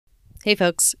Hey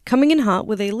folks, coming in hot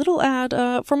with a little ad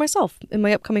for myself in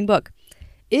my upcoming book.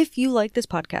 If you like this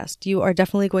podcast, you are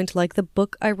definitely going to like the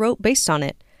book I wrote based on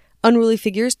it. Unruly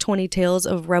Figures, 20 Tales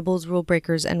of Rebels, Rule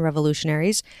Breakers, and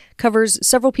Revolutionaries covers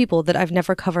several people that I've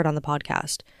never covered on the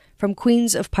podcast. From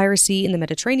queens of piracy in the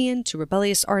Mediterranean, to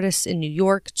rebellious artists in New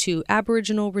York, to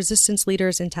Aboriginal resistance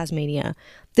leaders in Tasmania.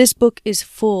 This book is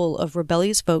full of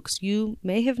rebellious folks you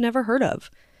may have never heard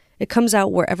of. It comes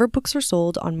out wherever books are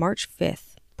sold on March 5th.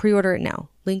 Pre-order it now.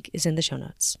 Link is in the show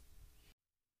notes.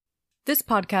 This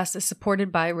podcast is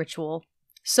supported by Ritual.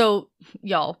 So,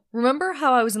 y'all, remember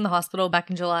how I was in the hospital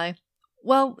back in July?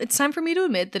 Well, it's time for me to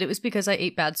admit that it was because I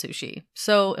ate bad sushi.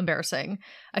 So embarrassing.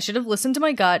 I should have listened to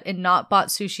my gut and not bought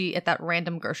sushi at that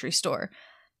random grocery store.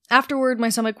 Afterward, my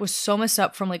stomach was so messed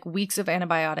up from weeks of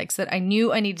antibiotics that I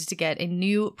knew I needed to get a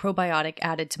new probiotic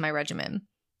added to my regimen.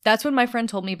 That's when my friend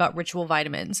told me about Ritual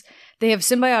vitamins. They have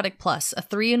Symbiotic Plus, a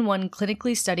 3-in-1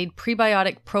 clinically studied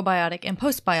prebiotic, probiotic, and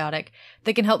postbiotic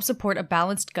that can help support a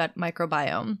balanced gut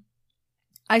microbiome.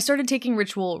 I started taking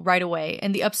Ritual right away,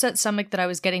 and the upset stomach that I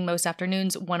was getting most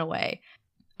afternoons went away.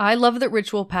 I love that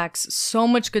Ritual packs so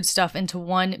much good stuff into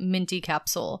one minty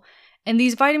capsule. And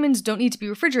these vitamins don't need to be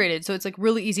refrigerated, so it's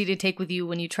really easy to take with you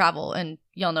when you travel, and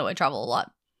y'all know I travel a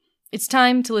lot. It's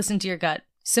time to listen to your gut.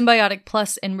 Symbiotic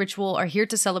Plus and Ritual are here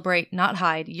to celebrate, not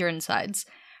hide, your insides.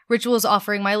 Ritual is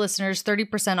offering my listeners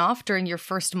 30% off during your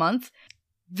first month.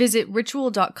 Visit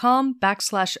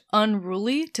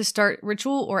ritual.com/unruly to start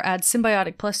Ritual or add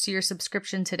Symbiotic Plus to your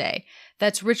subscription today.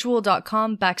 That's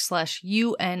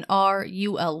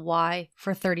ritual.com/UNRULY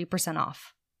for 30%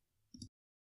 off.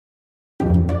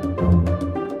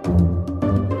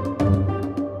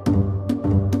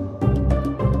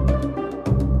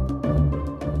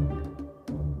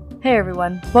 Hey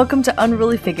everyone, welcome to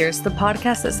Unruly Figures, the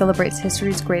podcast that celebrates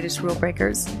history's greatest rule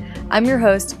breakers. I'm your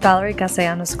host, Valerie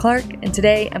Castellanos-Clark, and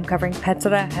today I'm covering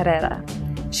Petra Herrera.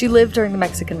 She lived during the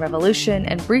Mexican Revolution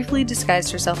and briefly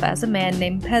disguised herself as a man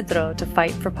named Pedro to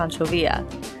fight for Pancho Villa.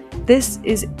 This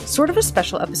is sort of a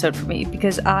special episode for me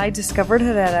because I discovered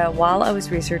Herrera while I was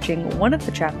researching one of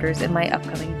the chapters in my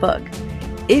upcoming book.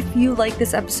 If you like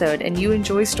this episode and you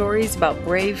enjoy stories about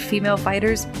brave female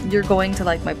fighters, you're going to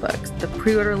like my books. The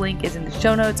pre-order link is in the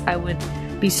show notes. I would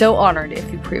be so honored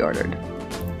if you pre-ordered.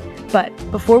 But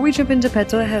before we jump into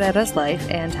Petra Herrera's life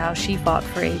and how she fought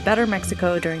for a better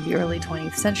Mexico during the early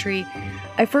 20th century,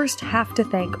 I first have to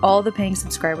thank all the paying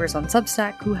subscribers on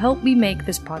Substack who helped me make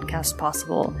this podcast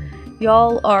possible.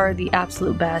 Y'all are the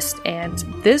absolute best, and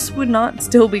this would not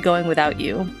still be going without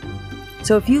you.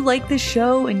 So if you like this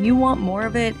show and you want more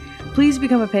of it, please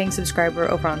become a paying subscriber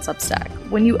over on Substack.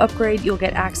 When you upgrade, you'll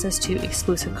get access to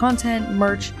exclusive content,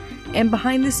 merch, and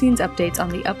behind-the-scenes updates on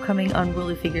the upcoming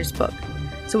Unruly Figures book.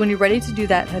 So when you're ready to do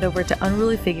that, head over to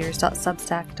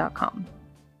unrulyfigures.substack.com.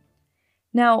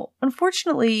 Now,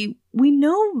 unfortunately, we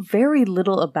know very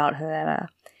little about Herrera.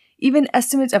 Even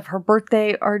estimates of her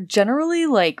birthday are generally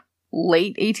late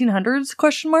 1800s ?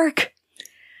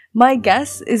 My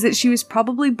guess is that she was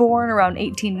probably born around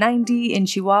 1890 in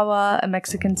Chihuahua, a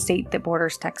Mexican state that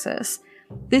borders Texas.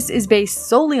 This is based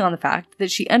solely on the fact that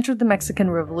she entered the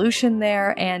Mexican Revolution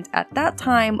there, and at that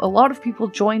time, a lot of people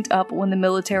joined up when the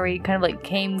military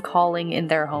came calling in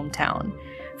their hometown.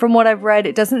 From what I've read,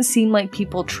 it doesn't seem like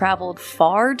people traveled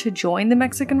far to join the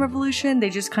Mexican Revolution, they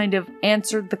just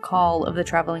answered the call of the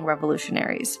traveling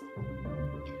revolutionaries.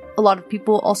 A lot of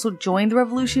people also joined the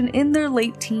revolution in their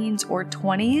late teens or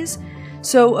 20s,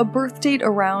 so a birth date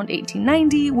around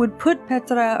 1890 would put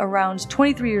Petra around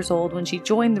 23 years old when she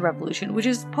joined the revolution, which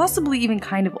is possibly even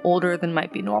older than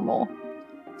might be normal.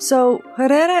 So,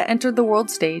 Herrera entered the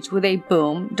world stage with a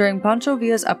boom during Pancho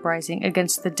Villa's uprising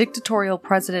against the dictatorial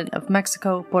president of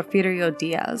Mexico, Porfirio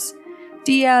Diaz.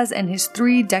 Diaz and his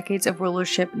 3 decades of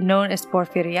rulership, known as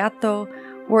Porfiriato,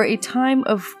 were a time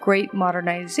of great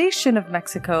modernization of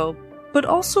Mexico, but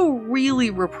also really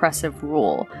repressive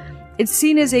rule. It's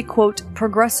seen as a, quote,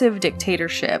 progressive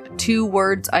dictatorship, 2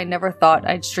 words I never thought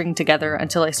I'd string together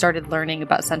until I started learning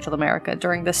about Central America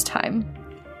during this time.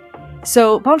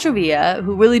 So, Pancho Villa,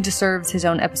 who really deserves his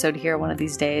own episode here one of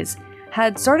these days,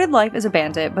 had started life as a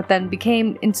bandit, but then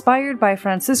became inspired by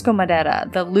Francisco Madera,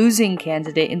 the losing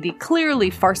candidate in the clearly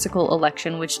farcical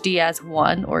election which Diaz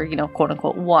won, or,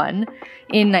 quote-unquote won,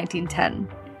 in 1910.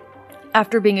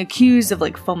 After being accused of,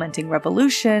 fomenting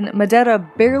revolution, Madera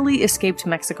barely escaped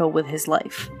Mexico with his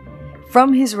life.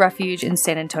 From his refuge in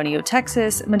San Antonio,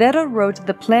 Texas, Madera wrote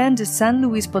the Plan de San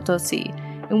Luis Potosí,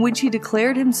 in which he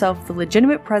declared himself the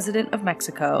legitimate president of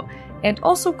Mexico and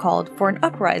also called for an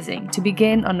uprising to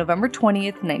begin on November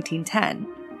 20th, 1910.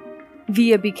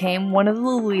 Villa became one of the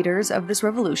leaders of this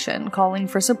revolution, calling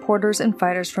for supporters and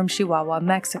fighters from Chihuahua,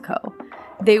 Mexico.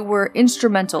 They were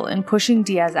instrumental in pushing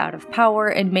Diaz out of power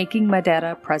and making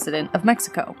Madera president of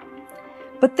Mexico.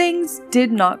 But things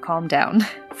did not calm down.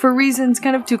 For reasons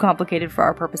kind of too complicated for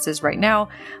our purposes right now,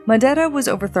 Madera was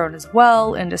overthrown as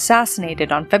well and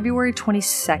assassinated on February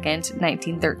 22nd,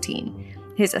 1913.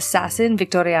 His assassin,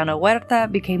 Victoriano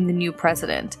Huerta, became the new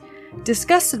president.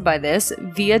 Disgusted by this,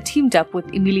 Villa teamed up with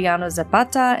Emiliano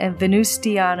Zapata and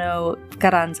Venustiano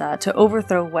Carranza to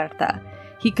overthrow Huerta.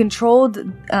 He controlled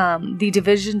the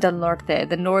División del Norte,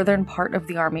 the northern part of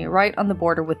the army, right on the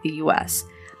border with the US.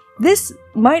 This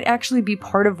might actually be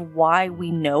part of why we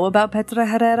know about Petra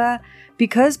Herrera.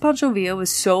 Because Pancho Villa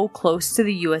was so close to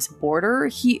the US border,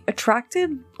 he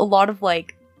attracted a lot of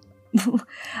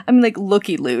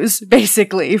looky-loos,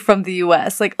 basically, from the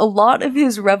US. A lot of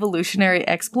his revolutionary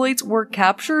exploits were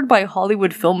captured by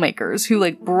Hollywood filmmakers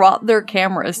who, brought their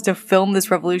cameras to film this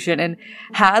revolution and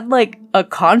had, a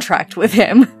contract with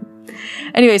him.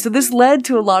 Anyway, so this led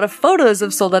to a lot of photos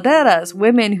of soldaderas,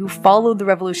 women who followed the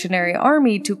Revolutionary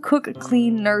Army to cook,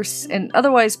 clean, nurse, and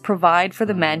otherwise provide for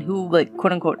the men who,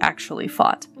 quote-unquote, actually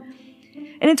fought.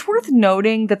 And it's worth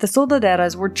noting that the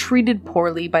soldaderas were treated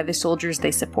poorly by the soldiers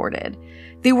they supported.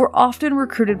 They were often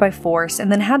recruited by force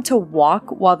and then had to walk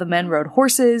while the men rode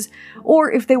horses,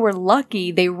 or if they were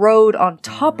lucky, they rode on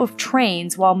top of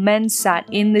trains while men sat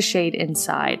in the shade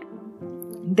inside.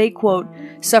 They, quote,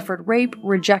 suffered rape,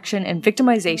 rejection, and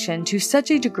victimization to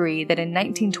such a degree that in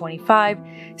 1925,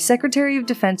 Secretary of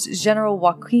Defense General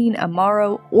Joaquin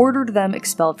Amaro ordered them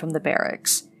expelled from the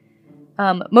barracks.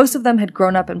 Most of them had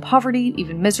grown up in poverty,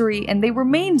 even misery, and they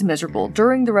remained miserable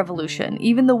during the revolution,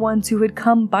 even the ones who had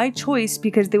come by choice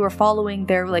because they were following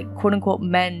their, quote-unquote,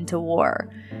 men to war.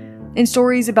 In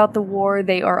stories about the war,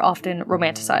 they are often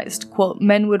romanticized. Quote,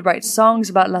 men would write songs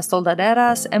about las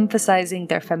soldaderas, emphasizing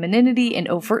their femininity and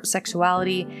overt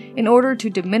sexuality in order to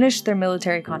diminish their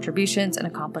military contributions and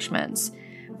accomplishments.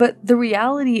 But the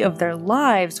reality of their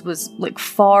lives was,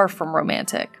 far from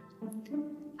romantic.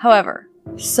 However,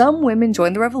 some women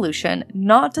joined the revolution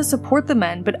not to support the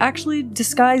men, but actually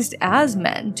disguised as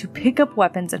men to pick up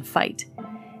weapons and fight.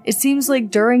 It seems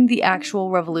like during the actual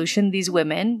revolution, these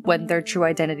women, when their true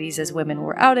identities as women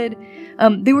were outed,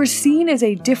 they were seen as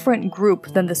a different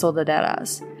group than the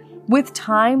soldaderas. With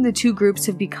time, the two groups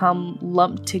have become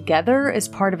lumped together as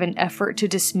part of an effort to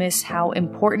dismiss how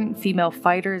important female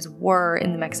fighters were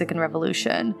in the Mexican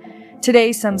Revolution.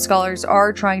 Today, some scholars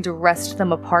are trying to wrest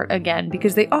them apart again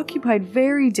because they occupied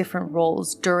very different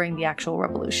roles during the actual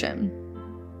revolution.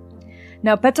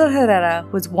 Now, Petra Herrera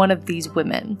was one of these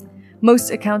women.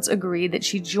 Most accounts agree that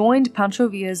she joined Pancho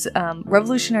Villa's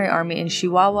Revolutionary Army in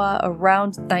Chihuahua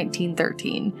around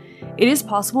 1913. It is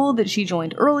possible that she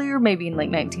joined earlier, maybe in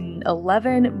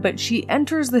 1911, but she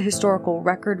enters the historical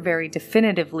record very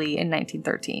definitively in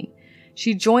 1913.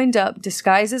 She joined up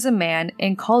disguised as a man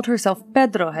and called herself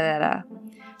Pedro Herrera.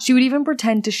 She would even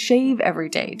pretend to shave every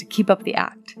day to keep up the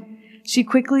act. She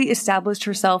quickly established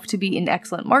herself to be an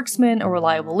excellent marksman, a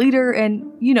reliable leader,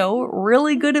 and,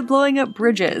 really good at blowing up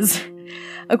bridges.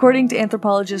 According to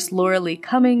anthropologist Laura Lee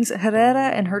Cummings, Herrera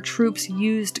and her troops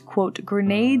used, quote,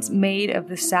 grenades made of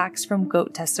the sacks from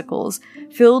goat testicles,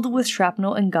 filled with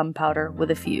shrapnel and gunpowder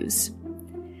with a fuse.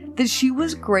 That she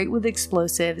was great with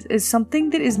explosives is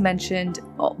something that is mentioned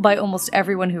by almost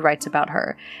everyone who writes about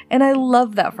her. And I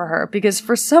love that for her, because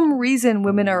for some reason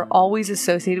women are always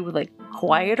associated with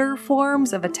quieter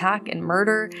forms of attack and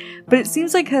murder, but it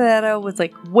seems like Herrera was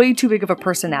way too big of a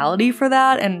personality for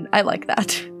that, and I like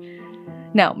that.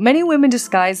 Now, many women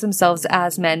disguised themselves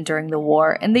as men during the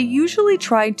war, and they usually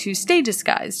tried to stay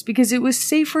disguised because it was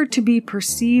safer to be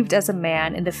perceived as a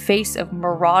man in the face of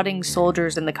marauding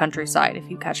soldiers in the countryside, if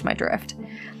you catch my drift.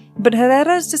 But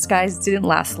Herrera's disguise didn't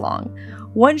last long.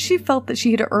 Once she felt that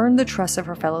she had earned the trust of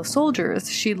her fellow soldiers,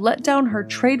 she let down her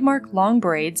trademark long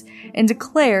braids and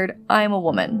declared, "I am a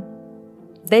woman."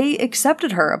 They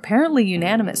accepted her, apparently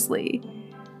unanimously.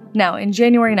 Now, in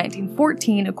January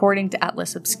 1914, according to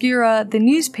Atlas Obscura, the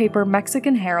newspaper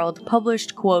Mexican Herald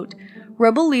published, quote,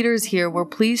 "Rebel leaders here were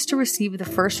pleased to receive the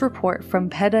first report from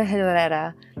Petra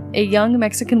Herrera, a young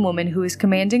Mexican woman who is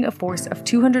commanding a force of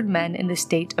 200 men in the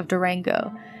state of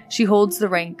Durango. She holds the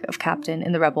rank of captain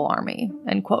in the rebel army,"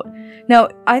 end quote. Now,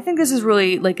 I think this is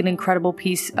really an incredible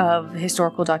piece of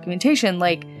historical documentation.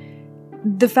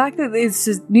 The fact that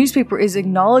this newspaper is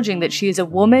acknowledging that she is a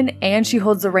woman and she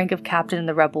holds the rank of captain in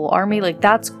the rebel army,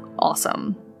 that's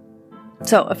awesome.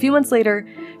 So, a few months later,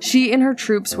 she and her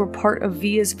troops were part of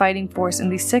Villa's fighting force in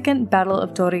the Second Battle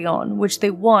of Torreon, which they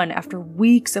won after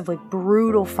weeks of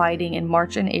brutal fighting in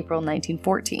March and April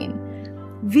 1914.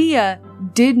 Villa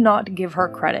did not give her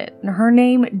credit, and her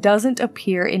name doesn't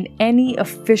appear in any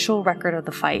official record of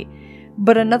the fight.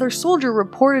 But another soldier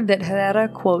reported that Herrera,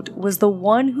 quote, was the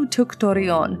one who took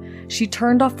Torreon. She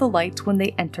turned off the lights when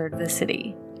they entered the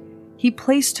city. He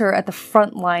placed her at the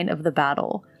front line of the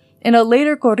battle. In a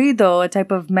later corrido, a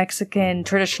type of Mexican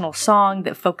traditional song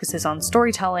that focuses on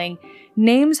storytelling,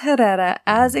 names Herrera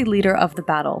as a leader of the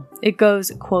battle. It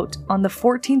goes, quote, on the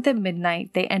 14th at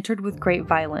midnight, they entered with great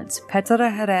violence, Petra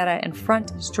Herrera in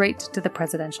front, straight to the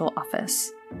presidential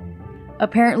office.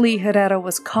 Apparently, Herrera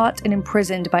was caught and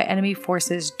imprisoned by enemy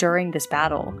forces during this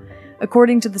battle.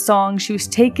 According to the song, she was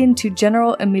taken to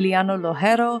General Emiliano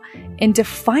Lojero and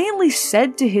defiantly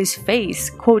said to his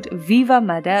face, quote, Viva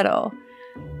Madero.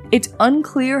 It's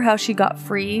unclear how she got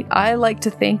free. I like to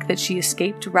think that she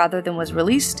escaped rather than was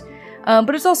released,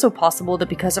 but it's also possible that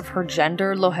because of her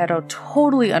gender, Lojero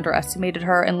totally underestimated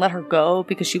her and let her go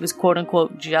because she was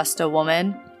quote-unquote just a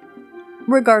woman.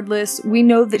 Regardless, we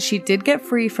know that she did get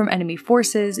free from enemy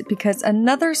forces because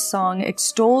another song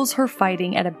extols her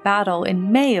fighting at a battle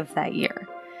in May of that year.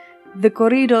 The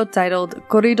corrido, titled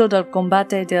Corrido del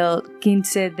Combate del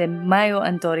 15 de Mayo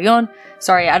en Torreón.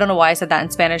 Sorry, I don't know why I said that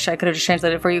in Spanish. I could have just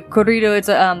translated it for you. Corrido, it's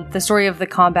the story of the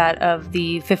combat of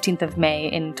the 15th of May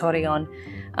in Torreón.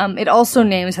 It also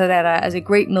names Herrera as a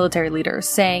great military leader,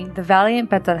 saying, the valiant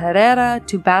Petra Herrera,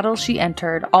 to battle she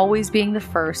entered, always being the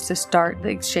first to start the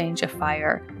exchange of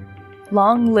fire.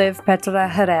 Long live Petra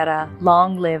Herrera,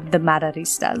 long live the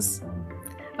Maderistas.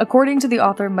 According to the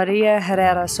author Maria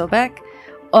Herrera Sobek,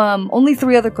 only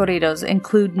 3 other corridos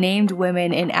include named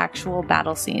women in actual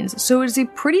battle scenes, so it is a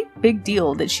pretty big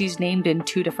deal that she's named in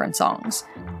 2 different songs.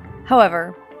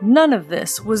 However, none of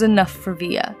this was enough for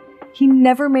Villa. He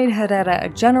never made Herrera a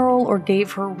general or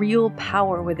gave her real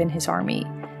power within his army.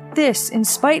 This, in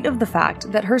spite of the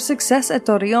fact that her success at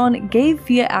Torreon gave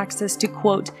Villa access to,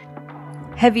 quote,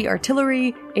 heavy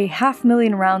artillery,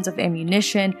 500,000 rounds of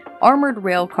ammunition, armored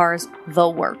rail cars, the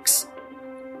works.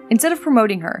 Instead of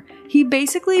promoting her, he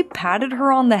basically patted her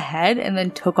on the head and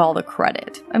then took all the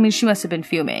credit. I mean, she must have been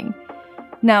fuming.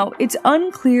 Now, it's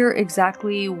unclear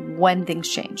exactly when things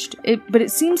changed, but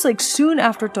it seems like soon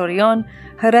after Torreon,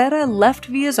 Herrera left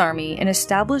Villa's army and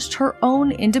established her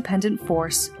own independent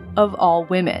force of all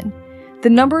women.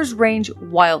 The numbers range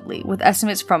wildly, with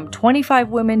estimates from 25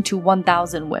 women to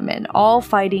 1,000 women, all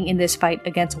fighting in this fight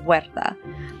against Huerta.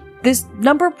 This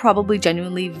number probably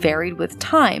genuinely varied with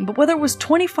time, but whether it was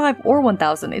 25 or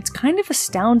 1,000, it's kind of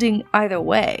astounding either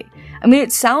way. I mean,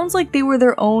 it sounds like they were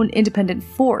their own independent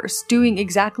force, doing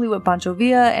exactly what Pancho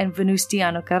Villa and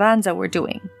Venustiano Carranza were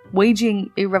doing,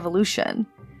 waging a revolution.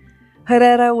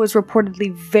 Herrera was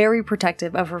reportedly very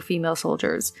protective of her female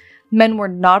soldiers. Men were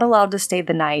not allowed to stay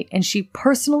the night, and she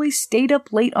personally stayed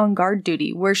up late on guard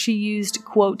duty, where she used,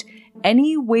 quote,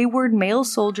 any wayward male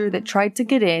soldier that tried to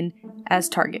get in as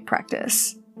target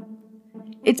practice.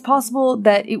 It's possible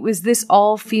that it was this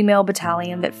all-female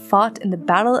battalion that fought in the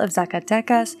Battle of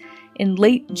Zacatecas in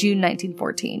late June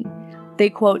 1914. They,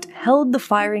 quote, held the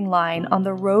firing line on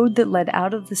the road that led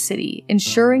out of the city,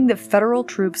 ensuring that federal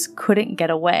troops couldn't get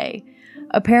away.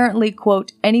 Apparently,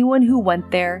 quote, anyone who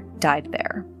went there died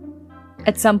there.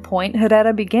 At some point,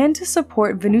 Herrera began to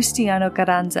support Venustiano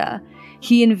Carranza.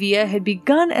 He and Villa had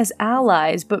begun as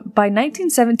allies, but by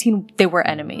 1917 they were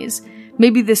enemies.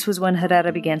 Maybe this was when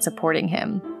Herrera began supporting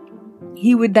him.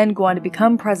 He would then go on to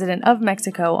become president of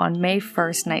Mexico on May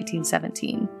 1st,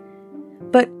 1917.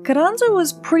 But Carranza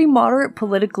was pretty moderate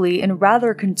politically and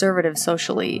rather conservative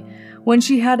socially. When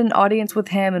she had an audience with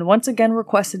him and once again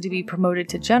requested to be promoted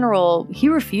to general, he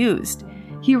refused.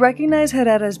 He recognized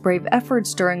Herrera's brave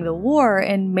efforts during the war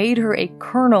and made her a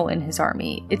colonel in his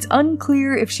army. It's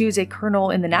unclear if she was a colonel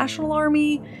in the National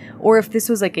Army or if this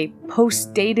was like a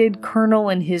post-dated colonel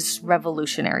in his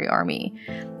Revolutionary Army.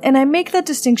 And I make that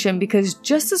distinction because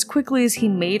just as quickly as he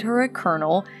made her a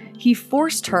colonel, he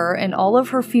forced her and all of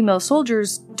her female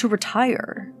soldiers to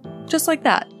retire. Just like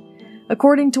that.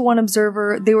 According to one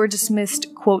observer, they were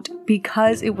dismissed, quote,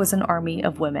 because it was an army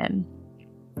of women.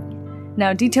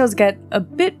 Now, details get a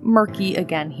bit murky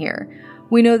again here.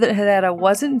 We know that Herrera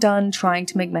wasn't done trying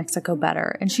to make Mexico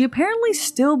better, and she apparently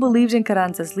still believed in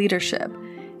Carranza's leadership.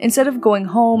 Instead of going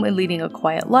home and leading a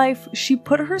quiet life, she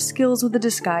put her skills with a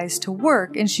disguise to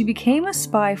work, and she became a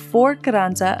spy for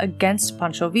Carranza against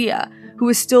Pancho Villa, who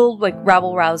was still,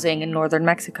 rabble-rousing in northern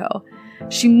Mexico.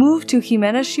 She moved to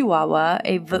Jimenez, Chihuahua,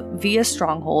 a Villa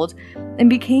stronghold, and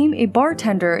became a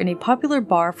bartender in a popular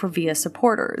bar for Villa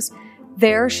supporters.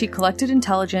 There, she collected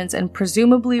intelligence and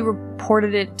presumably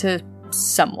reported it to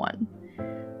someone.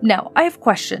 Now, I have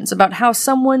questions about how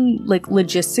someone,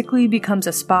 logistically becomes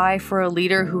a spy for a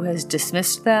leader who has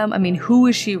dismissed them. I mean, who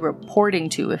is she reporting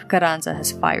to if Carranza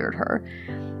has fired her?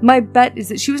 My bet is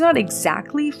that she was not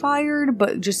exactly fired,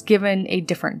 but just given a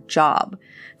different job.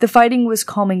 The fighting was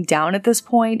calming down at this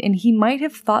point, and he might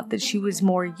have thought that she was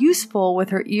more useful with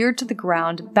her ear to the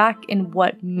ground back in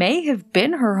what may have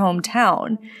been her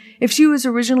hometown. If she was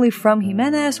originally from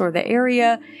Jimenez or the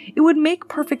area, it would make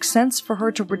perfect sense for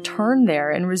her to return there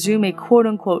and resume a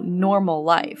quote-unquote normal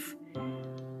life.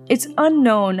 It's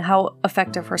unknown how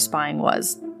effective her spying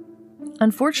was.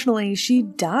 Unfortunately, she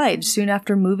died soon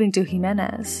after moving to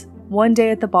Jimenez. One day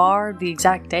at the bar, the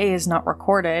exact day is not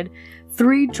recorded,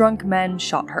 3 drunk men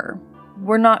shot her.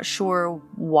 We're not sure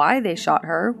why they shot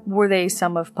her. Were they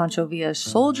some of Pancho Villa's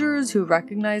soldiers who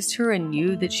recognized her and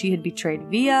knew that she had betrayed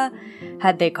Villa?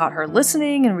 Had they caught her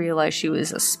listening and realized she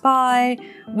was a spy?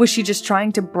 Was she just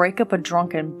trying to break up a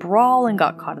drunken brawl and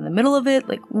got caught in the middle of it?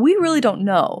 We really don't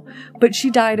know. But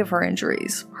she died of her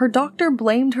injuries. Her doctor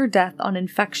blamed her death on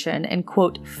infection and,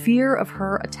 quote, fear of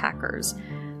her attackers.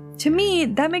 To me,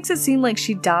 that makes it seem like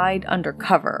she died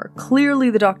undercover.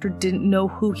 Clearly, the doctor didn't know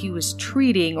who he was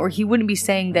treating, or he wouldn't be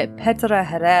saying that Petra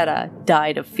Herrera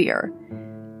died of fear.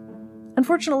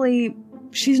 Unfortunately,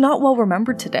 she's not well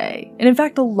remembered today, and in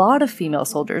fact, a lot of female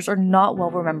soldiers are not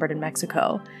well remembered in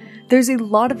Mexico. There's a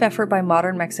lot of effort by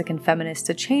modern Mexican feminists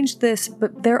to change this,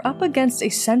 but they're up against a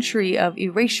century of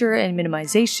erasure and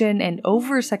minimization and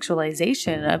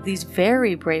over-sexualization of these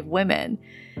very brave women.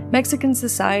 Mexican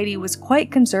society was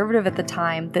quite conservative at the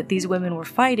time that these women were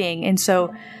fighting, and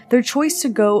so their choice to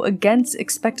go against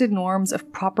expected norms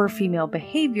of proper female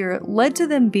behavior led to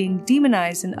them being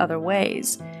demonized in other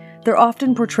ways. They're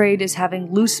often portrayed as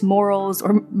having loose morals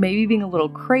or maybe being a little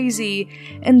crazy,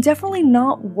 and definitely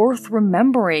not worth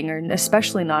remembering, or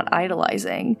especially not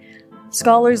idolizing.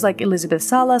 Scholars like Elizabeth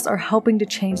Salas are helping to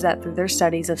change that through their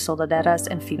studies of soldaderas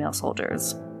and female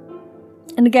soldiers.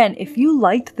 And again, if you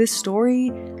liked this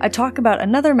story, I talk about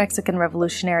another Mexican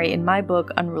revolutionary in my book,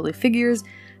 Unruly Figures,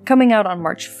 coming out on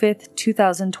March 5th,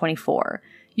 2024.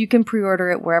 You can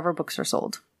pre-order it wherever books are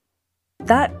sold.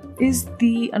 That is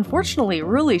the, unfortunately,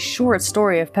 really short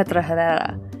story of Petra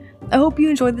Herrera. I hope you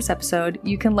enjoyed this episode.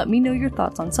 You can let me know your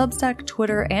thoughts on Substack,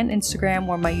 Twitter, and Instagram,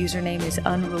 where my username is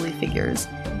Unruly Figures.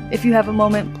 If you have a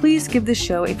moment, please give this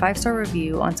show a 5-star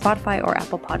review on Spotify or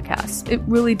Apple Podcasts. It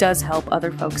really does help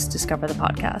other folks discover the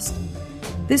podcast.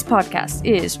 This podcast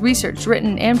is researched,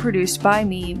 written, and produced by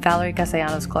me, Valerie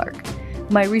Castellanos-Clark.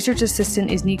 My research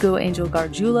assistant is Nico Angel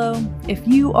Gargiulo. If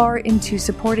you are into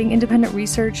supporting independent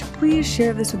research, please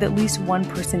share this with at least one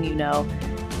person you know.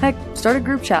 Heck, start a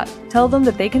group chat. Tell them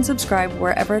that they can subscribe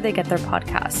wherever they get their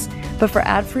podcasts. But for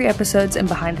ad-free episodes and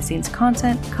behind-the-scenes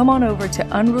content, come on over to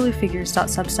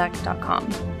unrulyfigures.substack.com.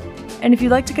 And if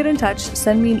you'd like to get in touch,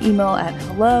 send me an email at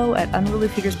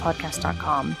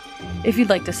hello@unrulyfigurespodcast.com. If you'd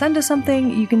like to send us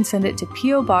something, you can send it to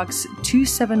P.O. Box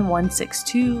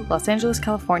 27162, Los Angeles,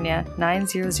 California,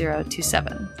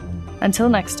 90027. Until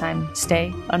next time,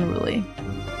 stay unruly.